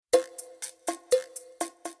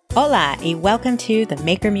Hola y welcome to the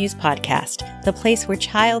Maker Muse podcast, the place where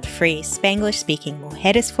child-free, Spanglish-speaking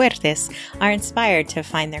mujeres fuertes are inspired to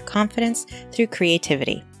find their confidence through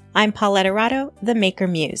creativity. I'm Paulette Arado, the Maker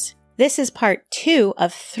Muse. This is part 2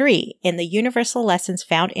 of 3 in the Universal Lessons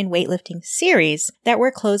Found in Weightlifting series that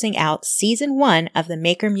we're closing out season 1 of the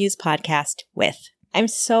Maker Muse podcast with. I'm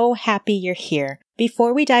so happy you're here.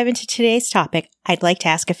 Before we dive into today's topic, I'd like to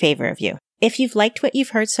ask a favor of you. If you've liked what you've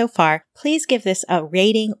heard so far, please give this a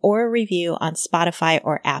rating or a review on Spotify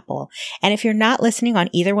or Apple. And if you're not listening on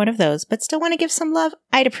either one of those, but still want to give some love,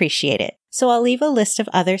 I'd appreciate it. So I'll leave a list of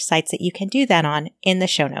other sites that you can do that on in the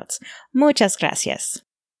show notes. Muchas gracias.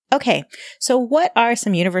 Okay, so what are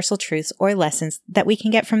some universal truths or lessons that we can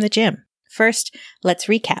get from the gym? First, let's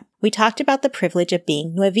recap. We talked about the privilege of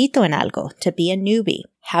being nuevito en algo, to be a newbie,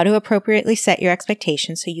 how to appropriately set your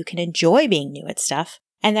expectations so you can enjoy being new at stuff,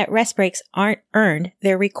 and that rest breaks aren't earned,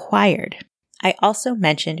 they're required. I also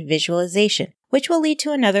mentioned visualization, which will lead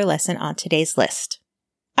to another lesson on today's list.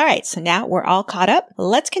 All right, so now we're all caught up.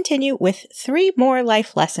 Let's continue with 3 more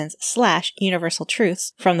life lessons / universal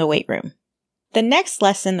truths from the weight room. The next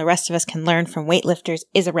lesson the rest of us can learn from weightlifters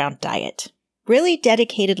is around diet. Really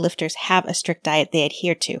dedicated lifters have a strict diet they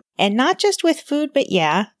adhere to. And not just with food, but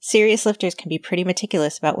serious lifters can be pretty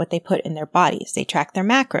meticulous about what they put in their bodies. They track their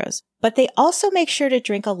macros. But they also make sure to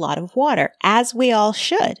drink a lot of water, as we all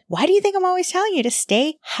should. Why do you think I'm always telling you to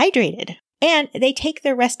stay hydrated? And they take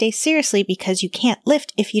their rest days seriously because you can't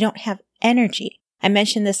lift if you don't have energy. I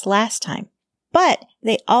mentioned this last time. But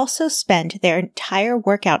they also spend their entire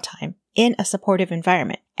workout time in a supportive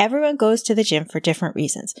environment. Everyone goes to the gym for different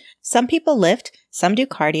reasons. Some people lift, some do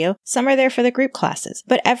cardio, some are there for the group classes,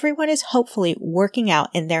 but everyone is hopefully working out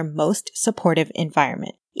in their most supportive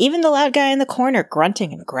environment. Even the loud guy in the corner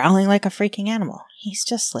grunting and growling like a freaking animal, he's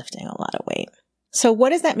just lifting a lot of weight. So what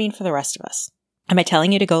does that mean for the rest of us? Am I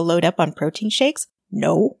telling you to go load up on protein shakes?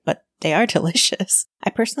 No, but they are delicious. I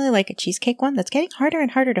personally like a cheesecake one that's getting harder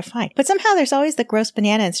and harder to find, but somehow there's always the gross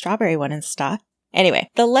banana and strawberry one in stock. Anyway,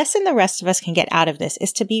 the lesson the rest of us can get out of this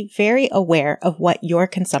is to be very aware of what your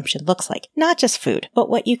consumption looks like. Not just food, but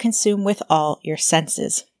what you consume with all your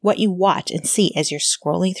senses. What you watch and see as you're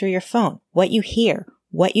scrolling through your phone. What you hear,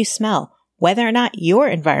 what you smell, whether or not your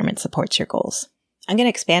environment supports your goals. I'm going to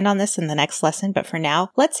expand on this in the next lesson, but for now,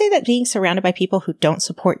 let's say that being surrounded by people who don't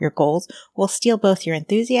support your goals will steal both your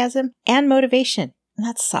enthusiasm and motivation. And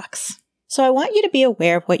that sucks. So I want you to be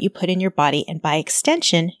aware of what you put in your body and by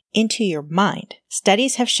extension, into your mind.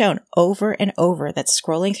 Studies have shown over and over that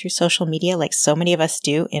scrolling through social media like so many of us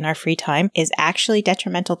do in our free time is actually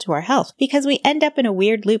detrimental to our health because we end up in a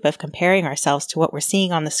weird loop of comparing ourselves to what we're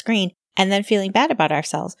seeing on the screen and then feeling bad about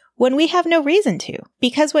ourselves when we have no reason to.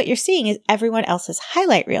 Because what you're seeing is everyone else's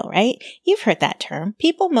highlight reel, right? You've heard that term.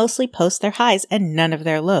 People mostly post their highs and none of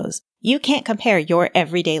their lows. You can't compare your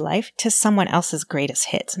everyday life to someone else's greatest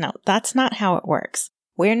hits. No, that's not how it works.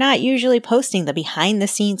 We're not usually posting the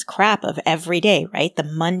behind-the-scenes crap of every day, right? The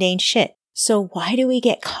mundane shit. So why do we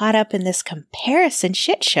get caught up in this comparison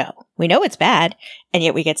shit show? We know it's bad, and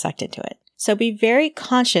yet we get sucked into it. So be very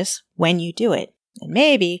conscious when you do it. And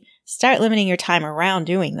maybe start limiting your time around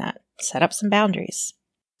doing that. Set up some boundaries.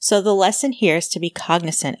 So the lesson here is to be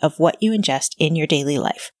cognizant of what you ingest in your daily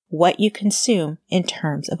life, what you consume in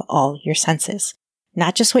terms of all your senses.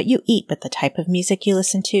 Not just what you eat, but the type of music you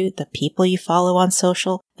listen to, the people you follow on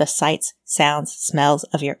social, the sights, sounds, smells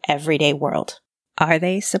of your everyday world. Are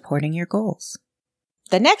they supporting your goals?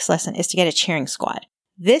 The next lesson is to get a cheering squad.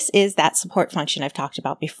 This is that support function I've talked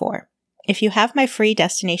about before. If you have my free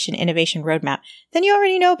Destination Innovation Roadmap, then you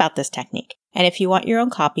already know about this technique. And if you want your own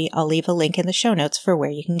copy, I'll leave a link in the show notes for where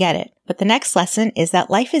you can get it. But the next lesson is that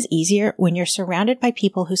life is easier when you're surrounded by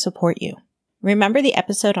people who support you. Remember the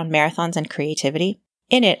episode on marathons and creativity?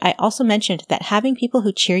 In it, I also mentioned that having people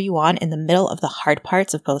who cheer you on in the middle of the hard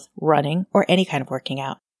parts of both running or any kind of working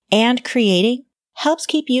out and creating helps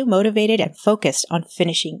keep you motivated and focused on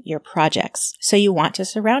finishing your projects. So you want to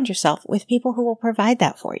surround yourself with people who will provide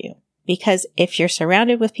that for you. Because if you're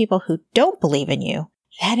surrounded with people who don't believe in you,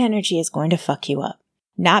 that energy is going to fuck you up.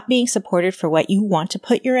 Not being supported for what you want to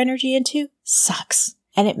put your energy into sucks.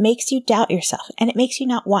 And it makes you doubt yourself, and it makes you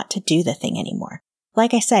not want to do the thing anymore.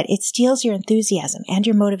 Like I said, it steals your enthusiasm and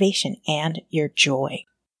your motivation and your joy.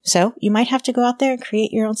 So you might have to go out there and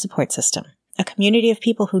create your own support system. A community of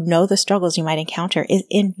people who know the struggles you might encounter is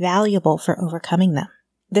invaluable for overcoming them.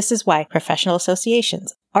 This is why professional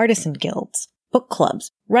associations, artisan guilds, book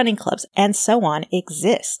clubs, running clubs, and so on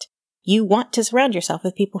exist. You want to surround yourself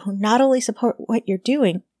with people who not only support what you're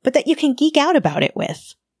doing, but that you can geek out about it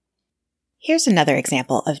with. Here's another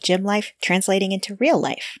example of gym life translating into real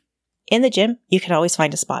life. In the gym, you can always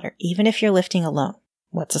find a spotter, even if you're lifting alone.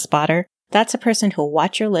 What's a spotter? That's a person who'll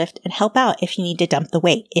watch your lift and help out if you need to dump the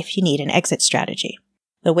weight, if you need an exit strategy.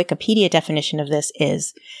 The Wikipedia definition of this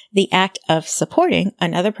is the act of supporting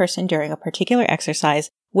another person during a particular exercise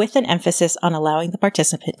with an emphasis on allowing the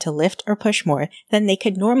participant to lift or push more than they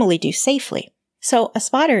could normally do safely. So a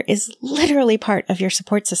spotter is literally part of your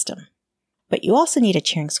support system. But you also need a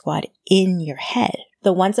cheering squad in your head,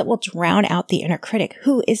 the ones that will drown out the inner critic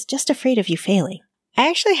who is just afraid of you failing. I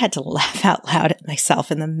actually had to laugh out loud at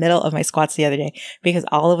myself in the middle of my squats the other day because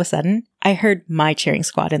all of a sudden I heard my cheering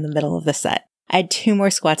squad in the middle of the set. I had 2 more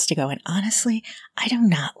squats to go, and honestly, I do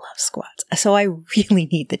not love squats, so I really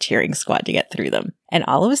need the cheering squad to get through them. And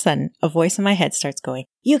all of a sudden, a voice in my head starts going,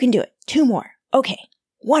 "You can do it. 2 more. Okay,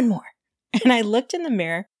 1 more." And I looked in the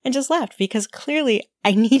mirror and just laughed because clearly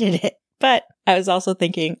I needed it. But I was also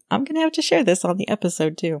thinking, I'm going to have to share this on the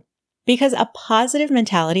episode too. Because a positive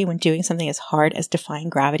mentality when doing something as hard as defying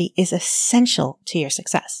gravity is essential to your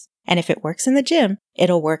success. And if it works in the gym,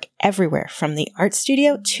 it'll work everywhere from the art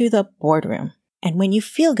studio to the boardroom. And when you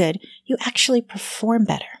feel good, you actually perform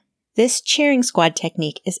better. This cheering squad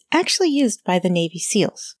technique is actually used by the Navy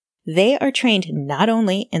SEALs. They are trained not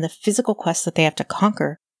only in the physical quests that they have to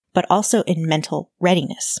conquer, but also in mental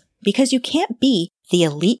readiness. Because you can't be the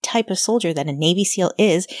elite type of soldier that a Navy SEAL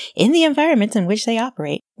is in the environments in which they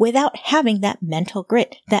operate without having that mental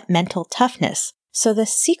grit, that mental toughness. So the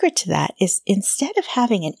secret to that is instead of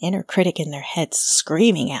having an inner critic in their heads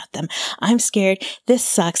screaming at them, "I'm scared, this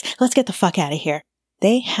sucks, let's get the fuck out of here,"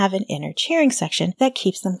 they have an inner cheering section that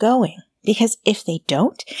keeps them going. Because if they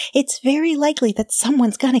don't, it's very likely that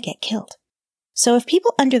someone's gonna get killed. So if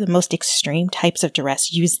people under the most extreme types of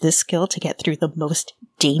duress use this skill to get through the most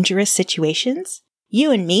dangerous situations,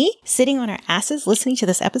 you and me sitting on our asses listening to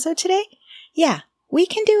this episode today, yeah, we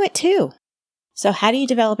can do it too. So how do you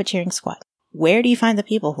develop a cheering squad? Where do you find the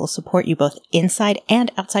people who will support you both inside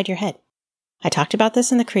and outside your head? I talked about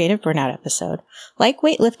this in the Creative Burnout episode. Like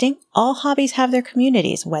weightlifting, all hobbies have their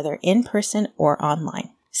communities, whether in person or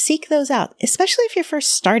online. Seek those out, especially if you're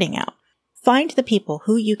first starting out. Find the people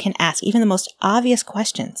who you can ask even the most obvious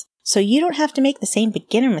questions, so you don't have to make the same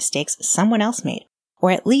beginner mistakes someone else made,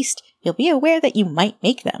 or at least you'll be aware that you might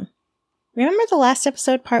make them. Remember the last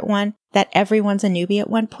episode, part 1, that everyone's a newbie at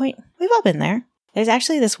one point? We've all been there. There's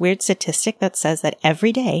actually this weird statistic that says that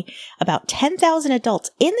every day, about 10,000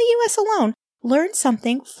 adults in the US alone learn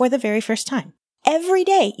something for the very first time. Every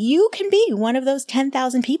day, you can be one of those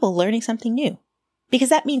 10,000 people learning something new. Because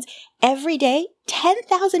that means every day,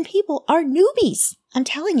 10,000 people are newbies. I'm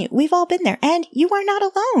telling you, we've all been there, and you are not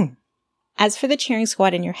alone. As for the cheering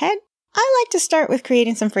squad in your head, I like to start with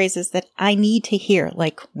creating some phrases that I need to hear,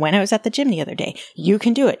 like when I was at the gym the other day, "You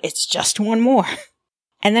can do it, it's just 1 more."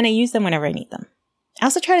 And then I use them whenever I need them. I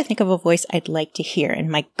also try to think of a voice I'd like to hear, and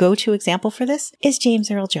my go-to example for this is James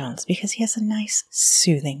Earl Jones, because he has a nice,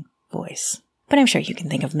 soothing voice. But I'm sure you can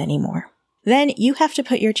think of many more. Then you have to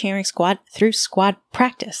put your cheering squad through squad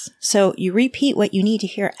practice. So you repeat what you need to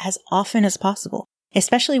hear as often as possible,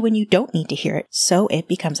 especially when you don't need to hear it, so it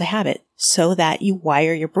becomes a habit, so that you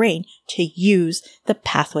wire your brain to use the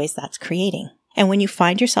pathways that's creating. And when you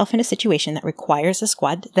find yourself in a situation that requires a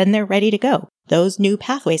squad, then they're ready to go. Those new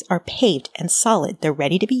pathways are paved and solid. They're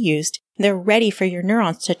ready to be used. They're ready for your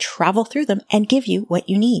neurons to travel through them and give you what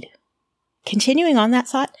you need. Continuing on that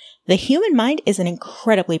thought, the human mind is an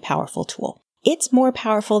incredibly powerful tool. It's more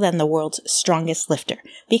powerful than the world's strongest lifter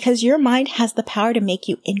because your mind has the power to make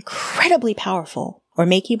you incredibly powerful or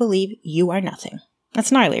make you believe you are nothing.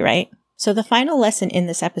 That's gnarly, right? So the final lesson in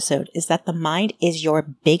this episode is that the mind is your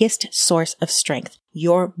biggest source of strength,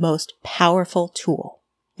 your most powerful tool.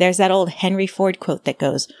 There's that old Henry Ford quote that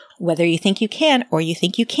goes, "Whether you think you can or you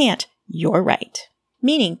think you can't, you're right."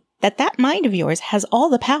 Meaning that that mind of yours has all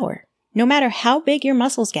the power. No matter how big your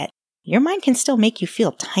muscles get, your mind can still make you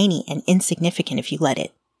feel tiny and insignificant if you let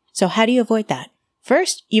it. So how do you avoid that?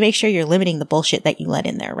 First, you make sure you're limiting the bullshit that you let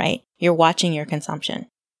in there, right? You're watching your consumption.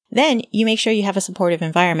 Then you make sure you have a supportive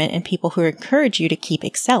environment and people who encourage you to keep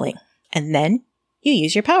excelling. And then you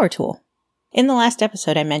use your power tool. In the last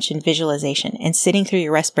episode, I mentioned visualization and sitting through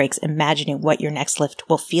your rest breaks, imagining what your next lift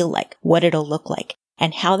will feel like, what it'll look like,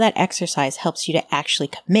 and how that exercise helps you to actually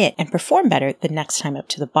commit and perform better the next time up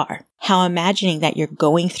to the bar. How imagining that you're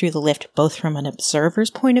going through the lift both from an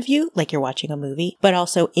observer's point of view, like you're watching a movie, but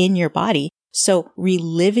also in your body. So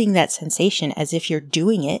reliving that sensation as if you're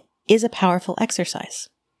doing it is a powerful exercise.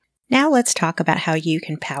 Now let's talk about how you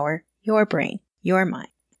can power your brain, your mind.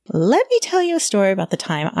 Let me tell you a story about the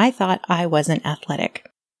time I thought I wasn't athletic.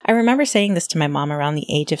 I remember saying this to my mom around the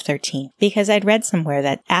age of 13 because I'd read somewhere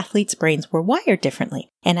that athletes' brains were wired differently,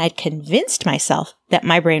 and I'd convinced myself that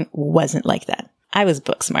my brain wasn't like that. I was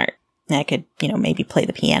book smart. I could, maybe play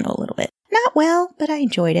the piano a little bit. Not well, but I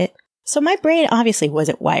enjoyed it. So my brain obviously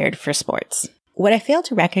wasn't wired for sports. What I failed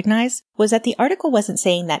to recognize was that the article wasn't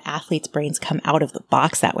saying that athletes' brains come out of the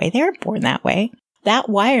box that way. They aren't born that way. That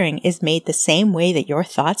wiring is made the same way that your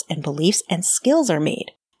thoughts and beliefs and skills are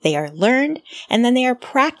made. They are learned, and then they are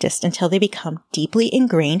practiced until they become deeply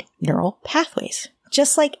ingrained neural pathways.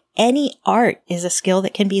 Just like any art is a skill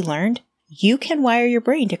that can be learned, you can wire your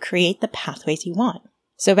brain to create the pathways you want.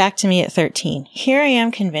 So back to me at 13. Here I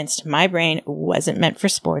am convinced my brain wasn't meant for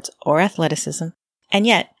sports or athleticism. And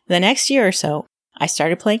yet, the next year or so, I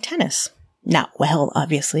started playing tennis. Not well,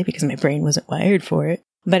 obviously, because my brain wasn't wired for it.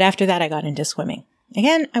 But after that, I got into swimming.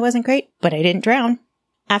 Again, I wasn't great, but I didn't drown.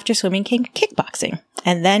 After swimming came kickboxing,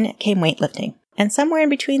 and then came weightlifting. And somewhere in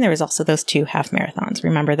between, there was also those 2 half marathons.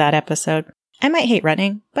 Remember that episode? I might hate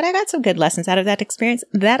running, but I got some good lessons out of that experience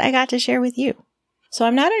that I got to share with you. So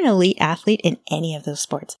I'm not an elite athlete in any of those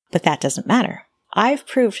sports, but that doesn't matter. I've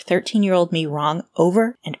proved 13-year-old me wrong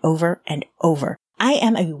over and over and over. I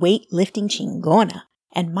am a weightlifting chingona,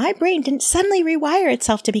 and my brain didn't suddenly rewire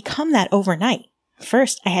itself to become that overnight.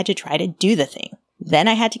 First, I had to try to do the thing. Then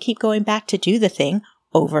I had to keep going back to do the thing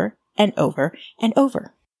over and over and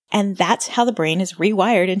over. And that's how the brain is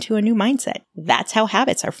rewired into a new mindset. That's how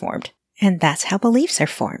habits are formed. And that's how beliefs are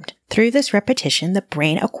formed. Through this repetition, the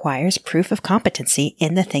brain acquires proof of competency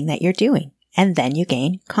in the thing that you're doing. And then you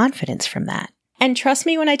gain confidence from that. And trust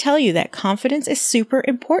me when I tell you that confidence is super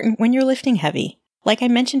important when you're lifting heavy. Like I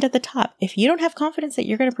mentioned at the top, if you don't have confidence that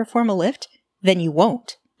you're going to perform a lift, then you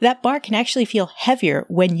won't. That bar can actually feel heavier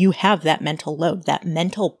when you have that mental load, that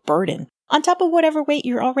mental burden, on top of whatever weight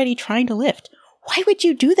you're already trying to lift. Why would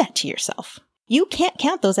you do that to yourself? You can't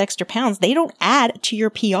count those extra pounds. They don't add to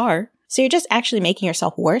your PR. So you're just actually making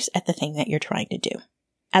yourself worse at the thing that you're trying to do.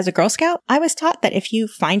 As a Girl Scout, I was taught that if you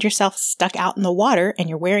find yourself stuck out in the water and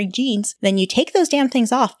you're wearing jeans, then you take those damn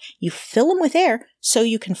things off, you fill them with air so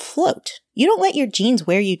you can float. You don't let your jeans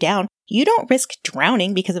wear you down. You don't risk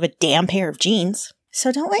drowning because of a damn pair of jeans.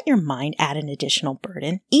 So don't let your mind add an additional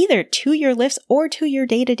burden, either to your lifts or to your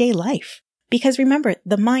day-to-day life. Because remember,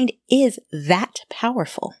 the mind is that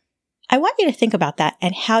powerful. I want you to think about that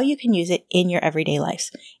and how you can use it in your everyday lives,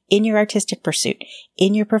 in your artistic pursuit,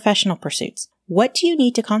 in your professional pursuits. What do you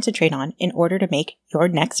need to concentrate on in order to make your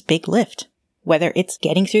next big lift? Whether it's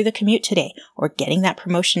getting through the commute today or getting that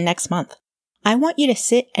promotion next month. I want you to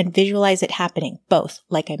sit and visualize it happening, both,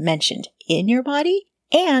 like I mentioned, in your body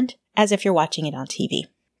and as if you're watching it on TV.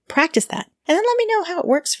 Practice that, and then let me know how it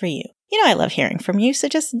works for you. You know I love hearing from you, so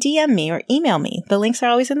just DM me or email me. The links are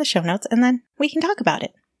always in the show notes, and then we can talk about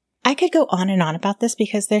it. I could go on and on about this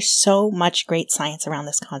because there's so much great science around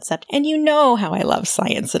this concept, and you know how I love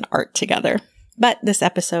science and art together. But this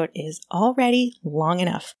episode is already long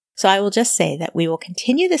enough, so I will just say that we will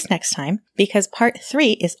continue this next time because part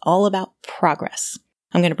 3 is all about progress.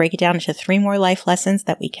 I'm going to break it down into 3 more life lessons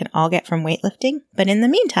that we can all get from weightlifting, but in the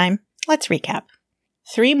meantime, let's recap.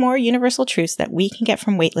 3 more universal truths that we can get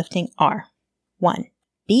from weightlifting are: 1.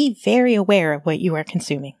 Be very aware of what you are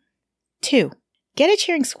consuming. 2. Get a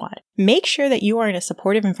cheering squad. Make sure that you are in a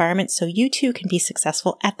supportive environment so you too can be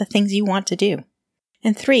successful at the things you want to do.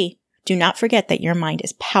 And 3, do not forget that your mind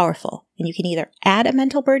is powerful and you can either add a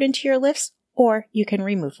mental burden to your lifts or you can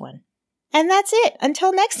remove one. And that's it.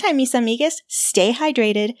 Until next time, mis amigas, stay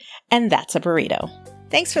hydrated, and that's a burrito.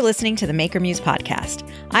 Thanks for listening to the Maker Muse podcast.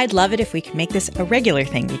 I'd love it if we could make this a regular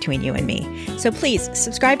thing between you and me. So please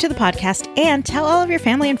subscribe to the podcast and tell all of your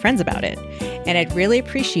family and friends about it. And I'd really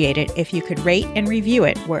appreciate it if you could rate and review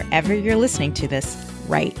it wherever you're listening to this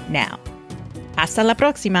right now. Hasta la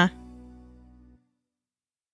próxima.